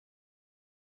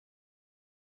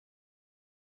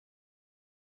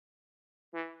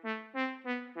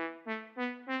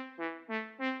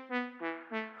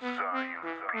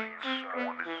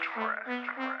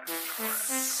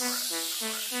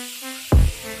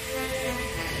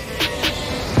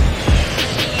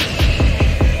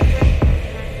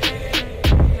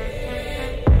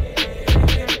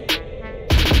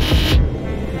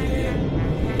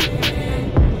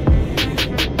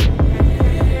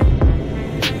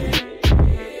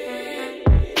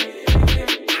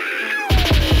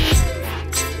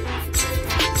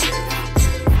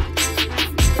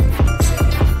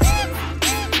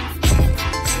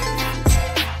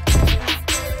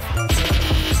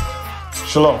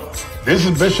Shalom. This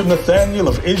is Bishop Nathaniel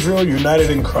of Israel United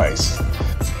in Christ.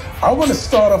 I want to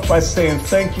start off by saying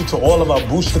thank you to all of our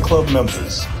Booster Club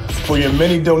members for your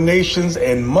many donations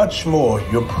and much more,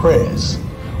 your prayers.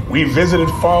 We visited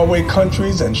faraway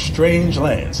countries and strange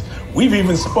lands. We've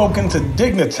even spoken to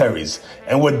dignitaries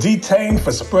and were detained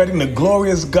for spreading the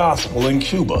glorious gospel in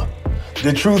Cuba.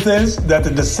 The truth is that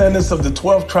the descendants of the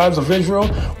 12 tribes of Israel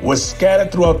were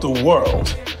scattered throughout the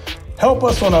world. Help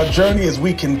us on our journey as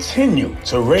we continue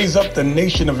to raise up the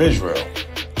nation of Israel.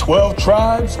 12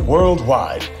 tribes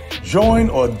worldwide. Join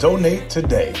or donate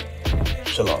today.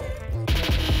 Shalom.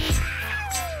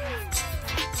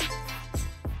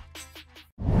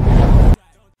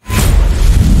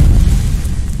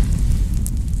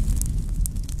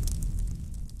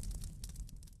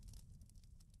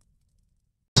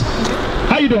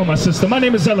 How you doing, my sister? My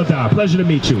name is Eladar. Pleasure to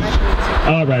meet you.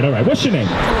 All right. What's your name?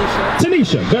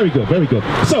 Tanisha. Very good, very good.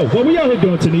 So, what we out here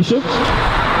doing, Tanisha?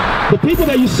 The people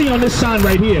that you see on this sign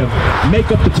right here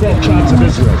make up the 12 tribes of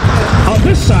Israel. On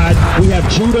this side, we have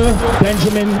Judah,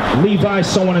 Benjamin, Levi,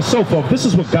 so on and so forth. This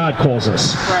is what God calls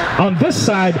us. On this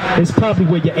side is probably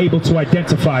where you're able to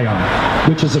identify on,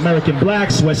 which is American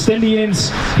blacks, West Indians,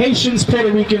 Haitians,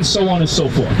 Puerto Ricans, so on and so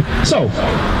forth. So,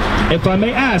 if I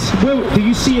may ask, where do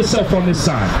you see yourself on this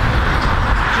sign?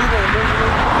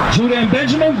 Judah and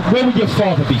Benjamin? Where would your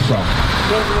father be from?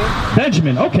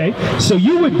 Benjamin, okay. So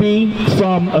you would be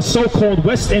from a so-called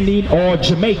West Indian or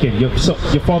Jamaican. Your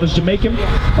father's Jamaican?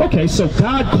 Okay, so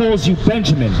God calls you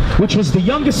Benjamin, which was the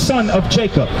youngest son of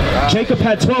Jacob. Jacob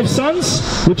had 12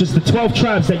 sons, which is the 12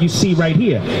 tribes that you see right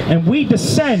here. And we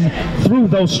descend through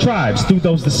those tribes, through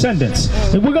those descendants.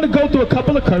 And we're going to go through a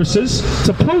couple of curses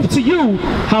to prove to you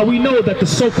how we know that the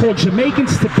so-called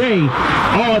Jamaicans today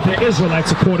are the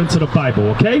Israelites according to the Bible,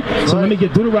 okay? So let me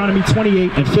get Deuteronomy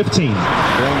 28 and 15. Bring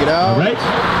it out. All right.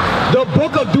 The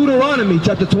book of Deuteronomy,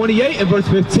 chapter 28 and verse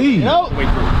 15.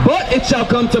 But it shall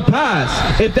come to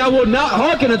pass, if thou wilt not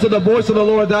hearken unto the voice of the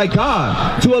Lord thy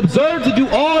God, to observe to do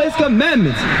all his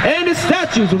commandments and his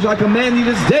statutes which I command thee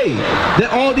this day,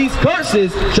 that all these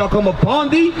curses shall come upon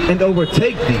thee and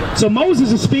overtake thee. So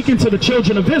Moses is speaking to the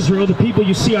children of Israel, the people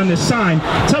you see on this sign,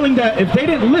 telling that if they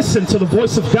didn't listen to the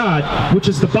voice of God, which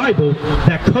is the Bible,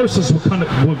 that curses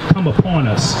would come upon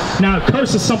us. Now, a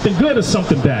curse is something good or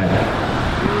something bad?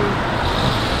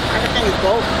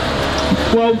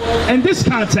 Well, in this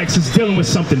context, it's dealing with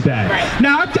something bad. Right.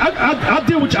 Now, I'll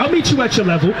deal with you. I'll meet you at your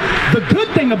level. The good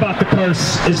thing about the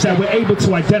curse is that we're able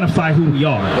to identify who we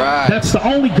are. Right. That's the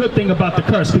only good thing about the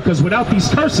curse, because without these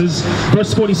curses,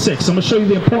 verse 46, I'm going to show you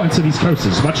the importance of these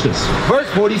curses. Watch this. Verse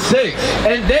 46,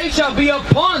 and they shall be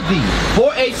upon thee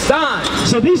for a sign.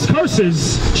 So these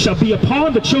curses shall be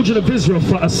upon the children of Israel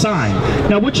for a sign.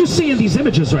 Now, what you see in these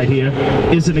images right here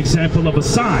is an example of a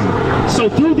sign. So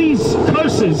through these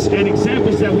curses and examples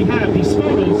that we have, these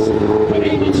photos, we're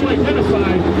able to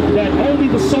identify that only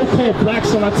the so-called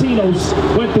blacks or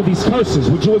Latinos went through these curses.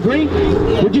 Would you agree?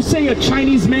 Yeah. Would you say a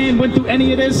Chinese man went through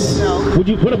any of this? No.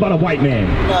 What about a white man?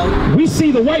 No. We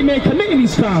see the white man committing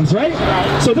these crimes, right?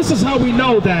 Right. So this is how we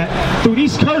know that through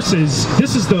these curses,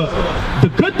 this is the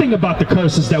good thing about the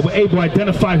curses, that we're able to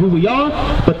identify who we are,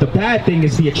 but the bad thing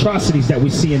is the atrocities that we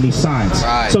see in these signs.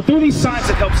 Right. So through these signs,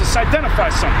 it helps us identify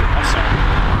something. I'm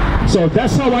sorry. So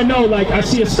that's how I know, like, I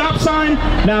see a stop sign.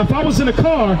 Now, if I was in a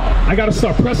car, I got to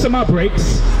start pressing my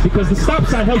brakes, because the stop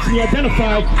sign helps me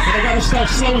identify that I got to start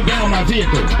slowing down my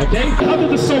vehicle, okay? How did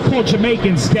the so-called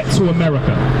Jamaicans get to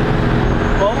America?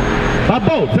 Boat. By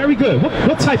boat. Very good.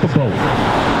 What type of boat?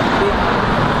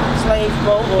 Slave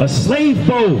boat. A slave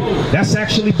boat. That's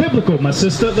actually biblical, my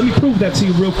sister. Let me prove that to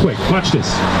you real quick. Watch this.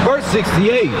 Verse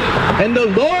 68, and the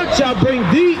Lord shall bring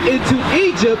thee into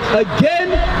Egypt again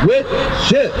with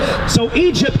ships. So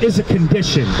Egypt is a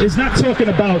condition. It's not talking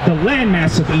about the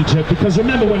landmass of Egypt, because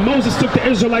remember, when Moses took the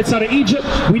Israelites out of Egypt,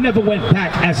 we never went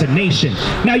back as a nation.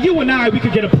 Now, you and I, we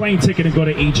could get a plane ticket and go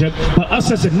to Egypt, but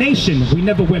us as a nation, we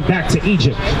never went back to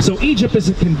Egypt. So Egypt is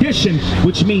a condition,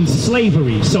 which means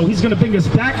slavery. So he's going to bring us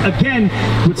back again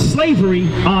with slavery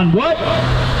on what?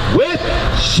 With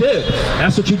ships.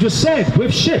 That's what you just said,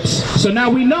 with ships. So now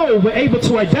we know, we're able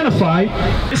to identify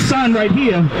this sign right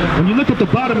here. When you look at the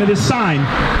bottom of this sign,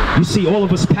 you see all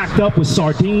of us packed up with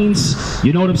sardines,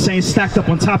 you know what I'm saying, stacked up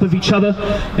on top of each other.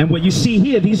 And what you see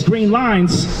here, these green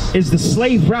lines, is the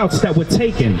slave routes that were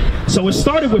taken. So it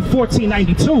started with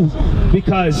 1492,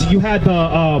 because you had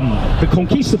the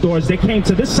conquistadors. They came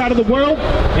to this side of the world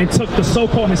and took the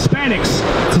so-called Hispanics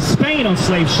to Spain on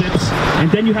slave ships,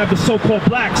 and then you have the so-called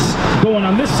blacks going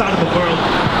on this side of the world,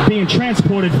 being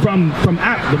transported from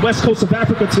the west coast of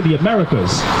Africa to the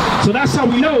Americas. So that's how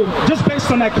we know, just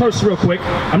based on that curse real quick.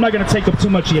 I'm not going to take up too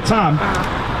much of your time,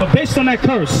 but based on that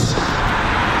curse,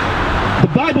 the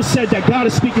Bible said that God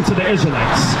is speaking to the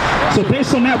Israelites. So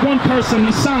based on that one curse and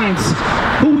these signs,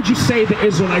 who would you say the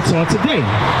Israelites are today?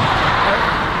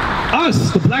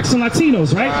 Us, the blacks and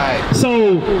Latinos, right?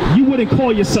 So you wouldn't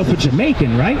call yourself a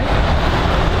Jamaican, right?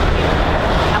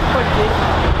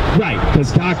 Right,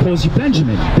 because God calls you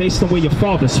Benjamin, based on where your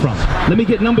father's from. Let me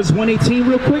get Numbers 1:18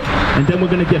 real quick, and then we're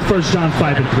going to get 1 John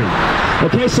 5:3.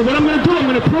 Okay, so what I'm going to do, I'm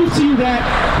going to prove to you that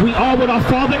we are what our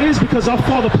father is, because our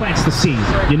father plants the seed.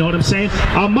 You know what I'm saying?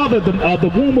 Our mother, the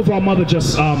womb of our mother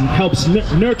just helps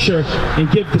nurture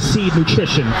and give the seed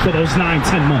nutrition for those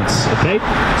 9-10 months. Okay,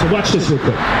 so watch this real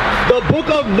quick. The book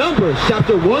of Numbers,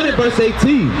 chapter 1 and verse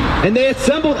 18. And they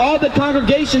assembled all the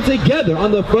congregation together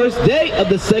on the first day of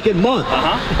the second month.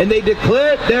 And they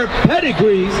declared their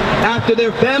pedigrees after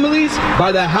their families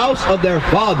by the house of their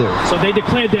fathers. So they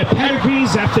declared their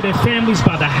pedigrees after their families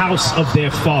by the house of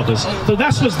their fathers. So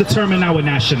that's what's determined our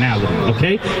nationality,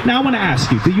 okay? Now I want to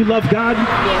ask you, do you love God?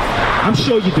 Yes. I'm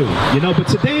sure you do, you know, but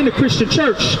today in the Christian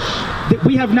church,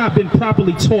 we have not been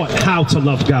properly taught how to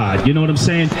love God, you know what I'm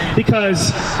saying?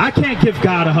 Because I can't give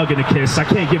God a hug and a kiss. I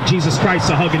can't give Jesus Christ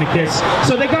a hug and a kiss.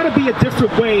 So there got to be a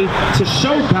different way to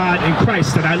show God in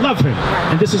Christ that I love him.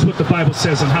 And this is what the Bible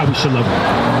says on how we should love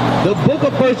him. The book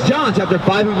of 1 John chapter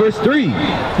 5 and verse 3.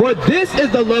 For this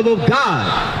is the love of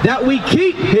God, that we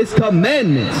keep his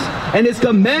commandments, and his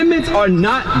commandments are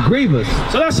not grievous.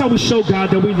 So that's how we show God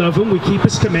that we love him. We keep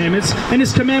his commandments, and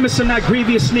his commandments are not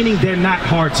grievous, meaning they're not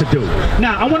hard to do.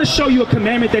 Now, I want to show you a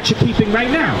commandment that you're keeping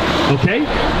right now, okay?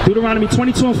 Deuteronomy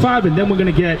 22:5, and then we're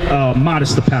going to get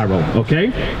modest apparel,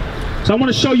 okay? So I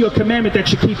want to show you a commandment that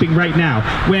you're keeping right now.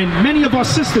 When many of our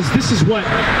sisters, this is what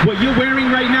you're wearing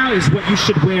right now is what you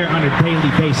should wear on a daily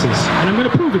basis. And I'm going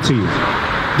to prove it to you.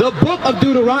 The book of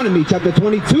Deuteronomy, chapter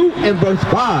 22 and verse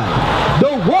 5.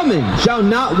 The woman shall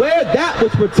not wear that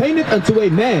which pertaineth unto a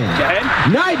man,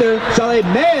 neither shall a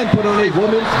man put on a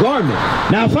woman's garment.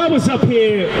 Now, if I was up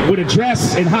here with a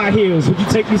dress and high heels, would you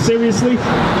take me seriously?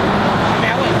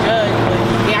 I wouldn't judge, but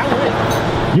yeah, I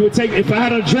would. You would take, if I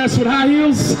had a dress with high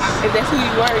heels? If that's who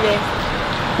you were, yes.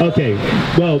 Okay,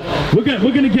 well,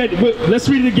 let's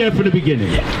read it again from the beginning.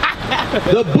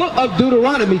 The book of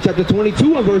Deuteronomy, chapter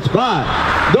 22 and verse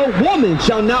 5. The woman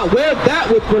shall not wear that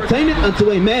which pertaineth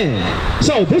unto a man.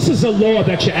 So this is a law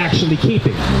that you're actually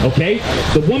keeping, okay?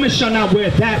 The woman shall not wear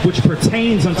that which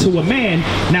pertains unto a man.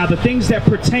 Now the things that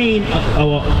pertain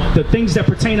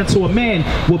unto a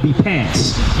man will be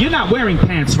pants. You're not wearing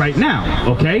pants right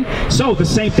now, okay? So the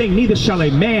same thing, neither shall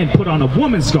a man put on a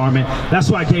woman's garment. That's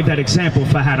why I gave that example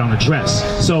if I had on a dress.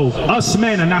 So us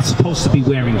men are not supposed to be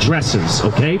wearing dresses,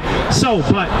 okay? So,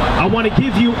 but I want to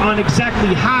give you on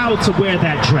exactly how to wear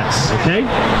that dress, okay?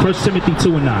 1 Timothy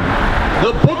 2 and 9.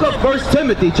 The book of 1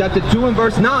 Timothy, chapter 2 and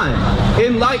verse 9.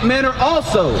 In like manner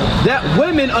also, that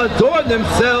women adorn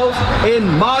themselves in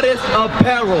modest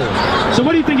apparel. So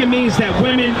what do you think it means that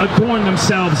women adorn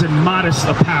themselves in modest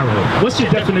apparel? What's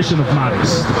your definition of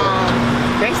modest?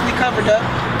 Basically covered up.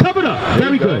 Covered up.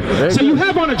 Very good. So you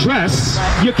have on a dress,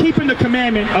 you're keeping the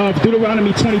commandment of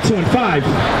Deuteronomy 22 and 5,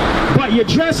 but your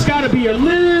dress got to be a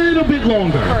little bit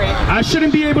longer. I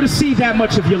shouldn't be able to see that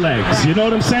much of your legs. You know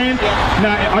what I'm saying?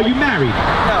 Now, are you married?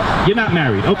 No. You're not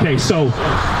married. Okay, so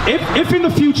if in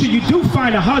the future you do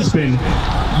find a husband,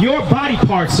 your body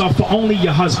parts are for only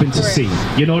your husband to see.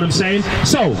 You know what I'm saying?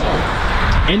 So,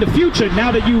 in the future,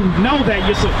 now that you know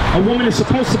that a woman is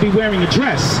supposed to be wearing a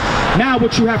dress, now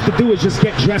what you have to do is just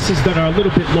get dresses that are a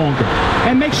little bit longer.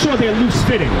 And make sure they're loose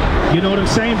fitting. You know what I'm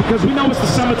saying? Because we know it's the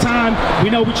summertime.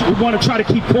 We know we want to try to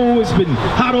keep cool. It's been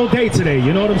hot all day today.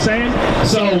 You know what I'm saying?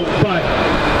 So, but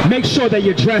make sure that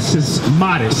your dress is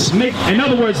modest. In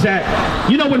other words, that,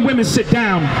 you know, when women sit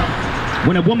down,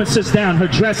 when a woman sits down, her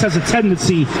dress has a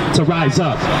tendency to rise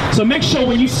up. So make sure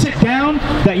when you sit down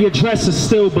that your dress is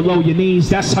still below your knees.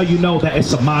 That's how you know that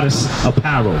it's a modest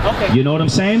apparel. Okay. You know what I'm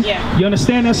saying? Yeah. You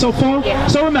understand that so far? Yeah.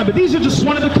 So remember, these are just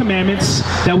one of the commandments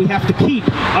that we have to keep,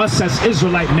 us as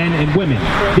Israelite men and women.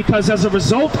 Because as a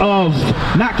result of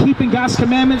not keeping God's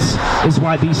commandments is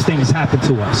why these things happen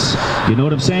to us. You know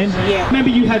what I'm saying? Yeah. Remember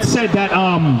you had said that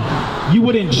you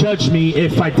wouldn't judge me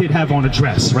if I did have on a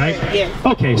dress, right? Yeah.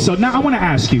 Okay, so now I want to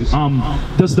ask you,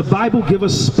 does the Bible give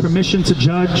us permission to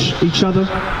judge each other?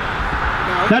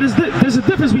 No. Now there's a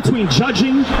difference between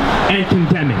judging and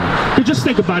condemning. So just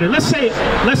think about it. Let's say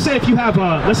if you have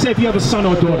a son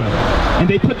or daughter and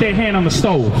they put their hand on the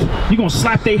stove, you're gonna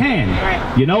slap their hand,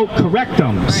 Right. you know, correct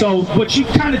them. Right. So what you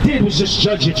kind of did was just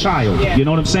judge your child. Yeah. You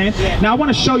know what I'm saying? Yeah. Now I want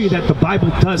to show you that the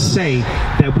Bible does say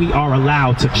that we are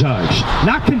allowed to judge,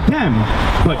 not condemn,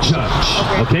 but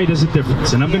judge. Okay, there's a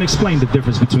difference, and I'm gonna explain the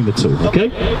difference between the two. Okay?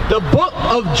 The book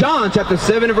of John, chapter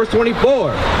 7 and verse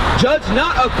 24. Judge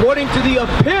not according to the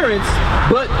appearance,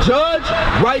 but judge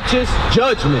righteous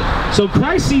judgment. So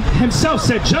Christ himself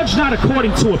said, judge not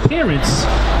according to appearance.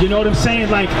 You know what I'm saying?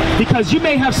 Like, because you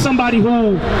may have somebody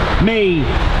who may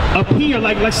appear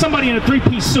like somebody in a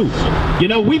three-piece suit. You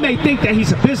know, we may think that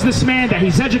he's a businessman, that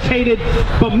he's educated,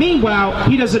 but meanwhile,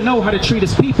 he doesn't know how to treat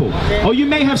his people. Or you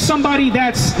may have somebody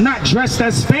that's not dressed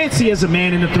as fancy as a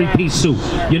man in a three-piece suit.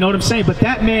 You know what I'm saying? But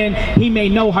that man, he may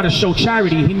know how to show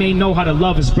charity. He may know how to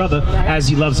love his brother as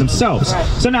he loves himself.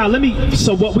 So now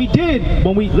so what we did,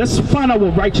 let's find out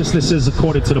what righteousness is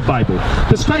according to the Bible.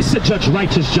 Because Christ said judge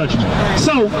righteous judgment.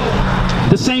 So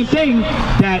the same thing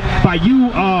that by you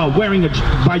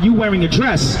wearing a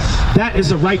dress, that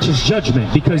is a righteous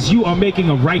judgment, because you are making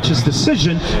a righteous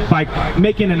decision by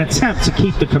making an attempt to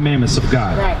keep the commandments of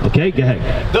God. Okay, go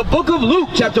ahead. The book of Luke,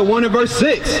 chapter 1 and verse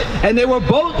 6. And they were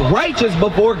both righteous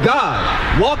before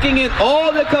God, walking in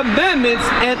all the commandments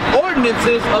and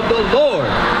ordinances of the Lord,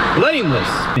 blameless.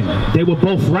 They were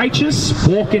both righteous,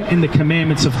 walking in the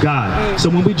commandments of God. So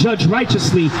when we judge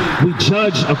righteously, we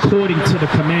judge according to the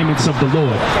commandments of the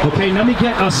Lord. Okay, let me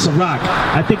get us Sirach.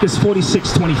 I think it's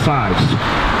 46:25.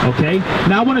 Okay,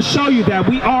 now I want to show you that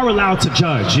we are allowed to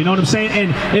judge. You know what I'm saying?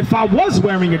 And if I was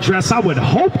wearing a dress, I would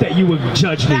hope that you would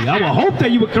judge me. I would hope that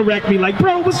you would correct me, like,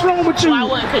 bro, what's wrong with you? Well,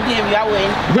 I wouldn't condemn you. I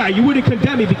wouldn't. Right, you wouldn't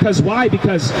condemn me, because why?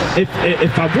 Because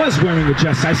if I was wearing a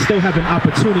dress, I still have an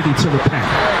opportunity to repent.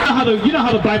 You know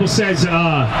how the Bible says,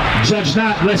 judge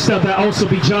not, lest thou also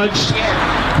be judged?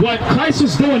 What Christ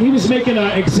was doing, he was making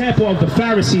an example of the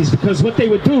Pharisees, because what they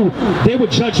would do, they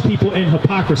would judge people in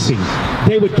hypocrisy.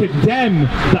 They would condemn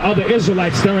the other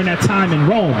Israelites during that time in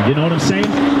Rome. You know what I'm saying?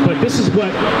 But this is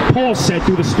what Paul said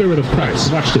through the Spirit of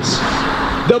Christ. Watch this.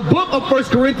 The book of 1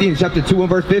 Corinthians, chapter 2 and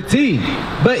verse 15.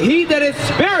 But he that is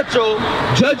spiritual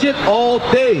judgeth all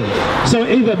things. So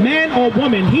either man or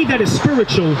woman, he that is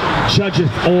spiritual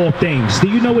judgeth all things. Do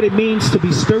you know what it means to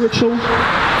be spiritual?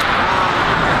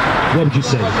 What would you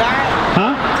say?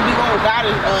 Huh? To be one with God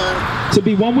is to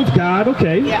be one with God,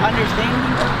 okay. Yeah,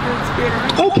 understanding of the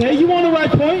Spirit. Okay, you on the right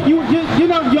point. You're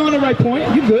on the right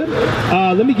point. You good.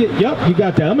 Let me get, yep, you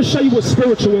got that. I'm going to show you what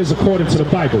spiritual is according to the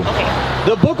Bible. Okay.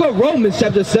 The book of Romans,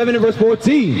 chapter 7 and verse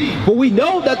 14. For we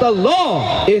know that the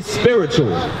law is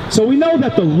spiritual. So we know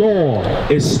that the law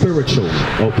is spiritual,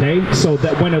 okay? So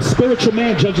that when a spiritual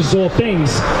man judges all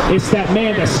things, it's that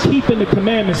man that's keeping the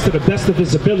commandments to the best of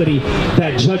his ability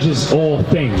that judges all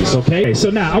things, okay? So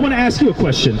now, I want to ask you a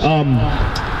question.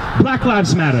 Black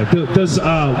Lives Matter.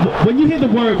 When you hear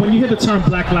the term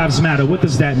Black Lives Matter, what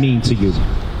does that mean to you?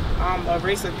 A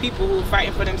race of people who are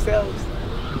fighting for themselves.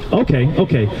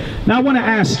 Okay. Now I want to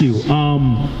ask you,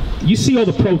 you see all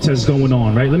the protests going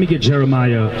on, right? Let me get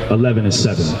Jeremiah 11 and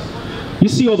 7. You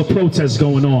see all the protests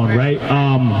going on, right?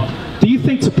 Do you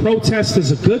think to protest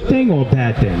is a good thing or a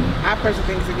bad thing? I personally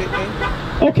think it's a good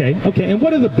thing. Okay. And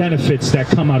what are the benefits that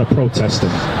come out of protesting?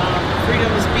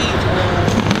 Freedom of speech.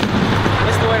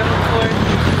 What's the word I'm looking for?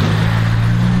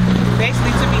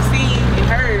 Basically to be seen and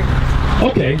heard.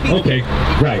 Okay,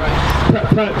 right.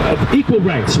 Equal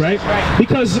rights, right?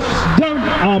 Because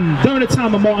during the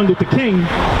time of Martin Luther King,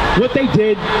 what they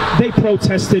did, they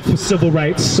protested for civil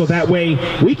rights, so that way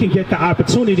we can get the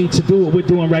opportunity to do what we're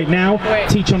doing right now,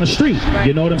 teach on the street.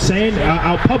 You know what I'm saying?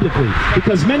 Out publicly.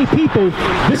 Because many people,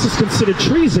 this is considered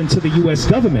treason to the U.S.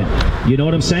 government. You know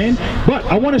what I'm saying? But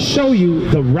I want to show you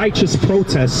the righteous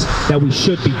protests that we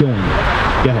should be doing.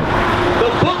 Go ahead. The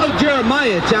book of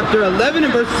Jeremiah, chapter 11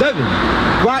 and verse 7.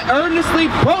 For I earnestly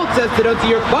protested unto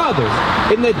your fathers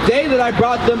in the day that I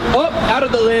brought them up out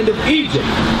of the land of Egypt.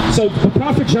 So the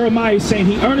prophet Jeremiah is saying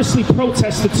he earnestly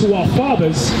protested to our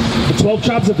fathers, the 12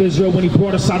 tribes of Israel, when he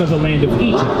brought us out of the land of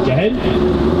Egypt. Go ahead.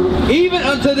 Even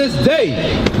unto this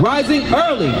day, rising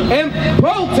early and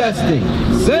protesting,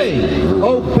 saying,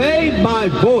 obey my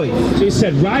voice. So he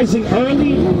said, rising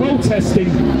early,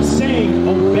 protesting, saying,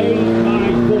 obey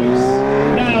my voice.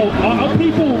 Now, are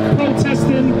people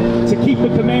protesting to keep the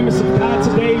commandments of God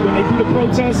today when they do the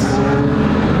protests? To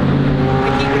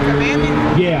keep the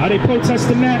commandments? Yeah, are they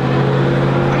protesting that?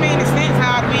 I mean, in a sense,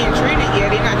 how they're being treated, yeah,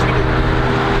 they're not treated.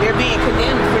 They're being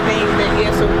condemned for things that,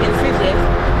 yeah, so in a sense, yes.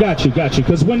 got you.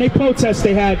 Because when they protest,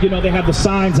 they have, they have the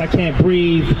signs, I can't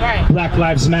breathe, Right. Black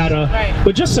Lives Matter. Right.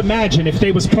 But just imagine if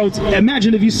they was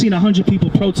imagine if you seen 100 people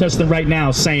protesting right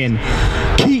now saying,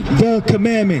 keep the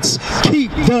commandments,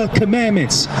 keep the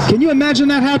commandments. Can you imagine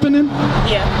that happening?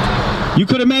 Yeah. You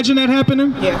could imagine that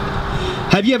happening? Yeah.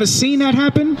 Have you ever seen that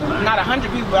happen? Not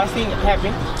 100 people, but I've seen it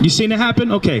happen. You seen it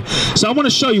happen? Okay. So I want to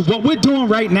show you what we're doing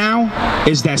right now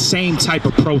is that same type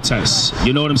of protest.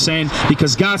 You know what I'm saying?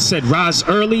 Because God said rise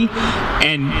early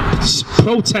and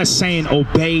protest saying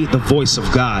obey the voice of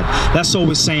God. That's all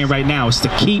we're saying right now is to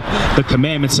keep the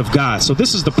commandments of God. So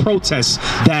this is the protest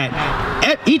that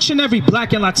each and every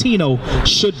Black and Latino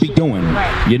should be doing.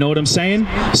 You know what I'm saying?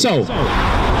 So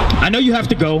I know you have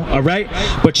to go, all right?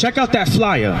 But check out that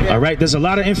flyer, all right? There's a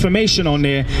lot of information on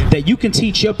there that you can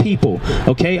teach your people,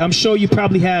 okay? I'm sure you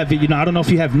probably have, I don't know if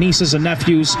you have nieces or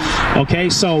nephews, okay?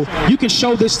 So you can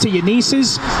show this to your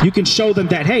nieces. You can show them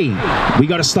that, hey, we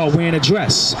got to start wearing a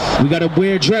dress. We got to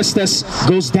wear a dress that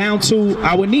goes down to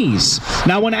our knees.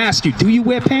 Now, I want to ask you, do you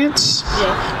wear pants?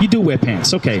 Yeah. You do wear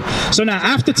pants, okay. So now,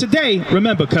 after today,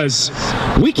 remember, because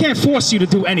we can't force you to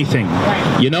do anything,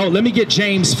 let me get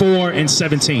James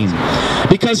 4:17.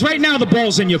 Because right now the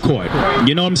ball's in your court.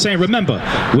 You know what I'm saying? Remember,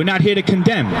 we're not here to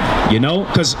condemn,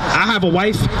 because I have a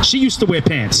wife. She used to wear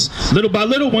pants. Little by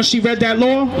little, once she read that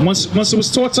law, once it was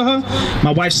taught to her,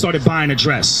 my wife started buying a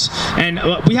dress. And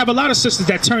we have a lot of sisters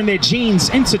that turn their jeans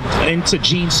into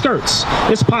jean skirts.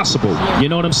 It's possible, you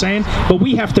know what I'm saying? But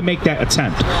we have to make that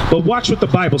attempt. But watch what the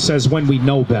Bible says when we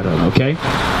know better, okay?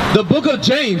 The book of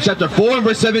James, chapter 4 and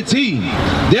verse 17.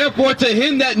 Therefore to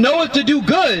him that knoweth to do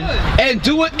good, and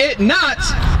doeth it not,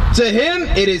 to him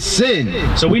it is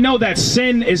sin. So we know that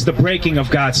sin is the breaking of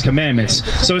God's commandments.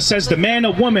 So it says the man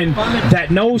or woman that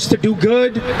knows to do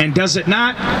good and does it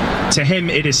not, to him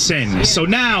it is sin. So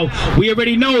now we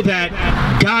already know that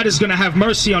God is going to have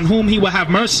mercy on whom he will have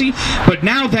mercy. But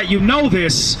now that you know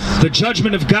this, the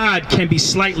judgment of God can be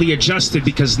slightly adjusted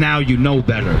because now you know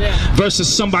better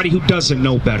versus somebody who doesn't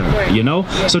know better,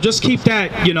 So just keep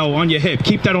that, on your hip.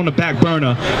 Keep that on the back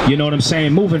burner, you know what I'm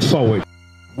saying, moving forward.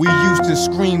 We used to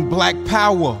scream black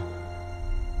power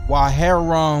while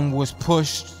heroin was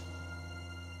pushed.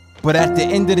 But at the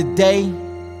end of the day,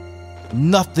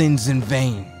 nothing's in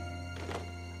vain.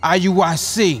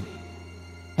 IUIC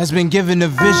has been given a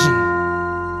vision.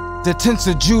 The tents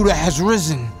of Judah has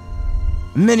risen.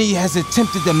 Many has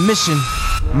attempted the mission.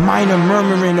 Minor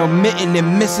murmuring, omitting,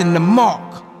 and missing the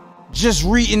mark. Just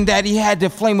reading that he had the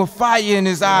flame of fire in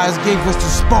his eyes gave us the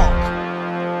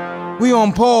spark. We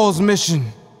on Paul's mission.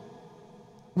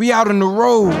 We out on the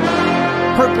road,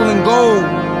 purple and gold,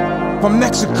 from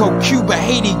Mexico, Cuba,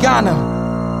 Haiti,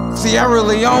 Ghana, Sierra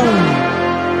Leone.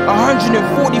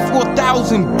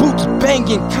 144,000 boots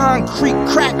banging, concrete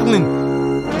crackling.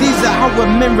 These are our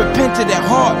men repented at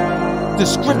heart. The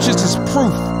scriptures is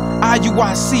proof.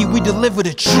 IUIC, we deliver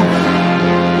the truth.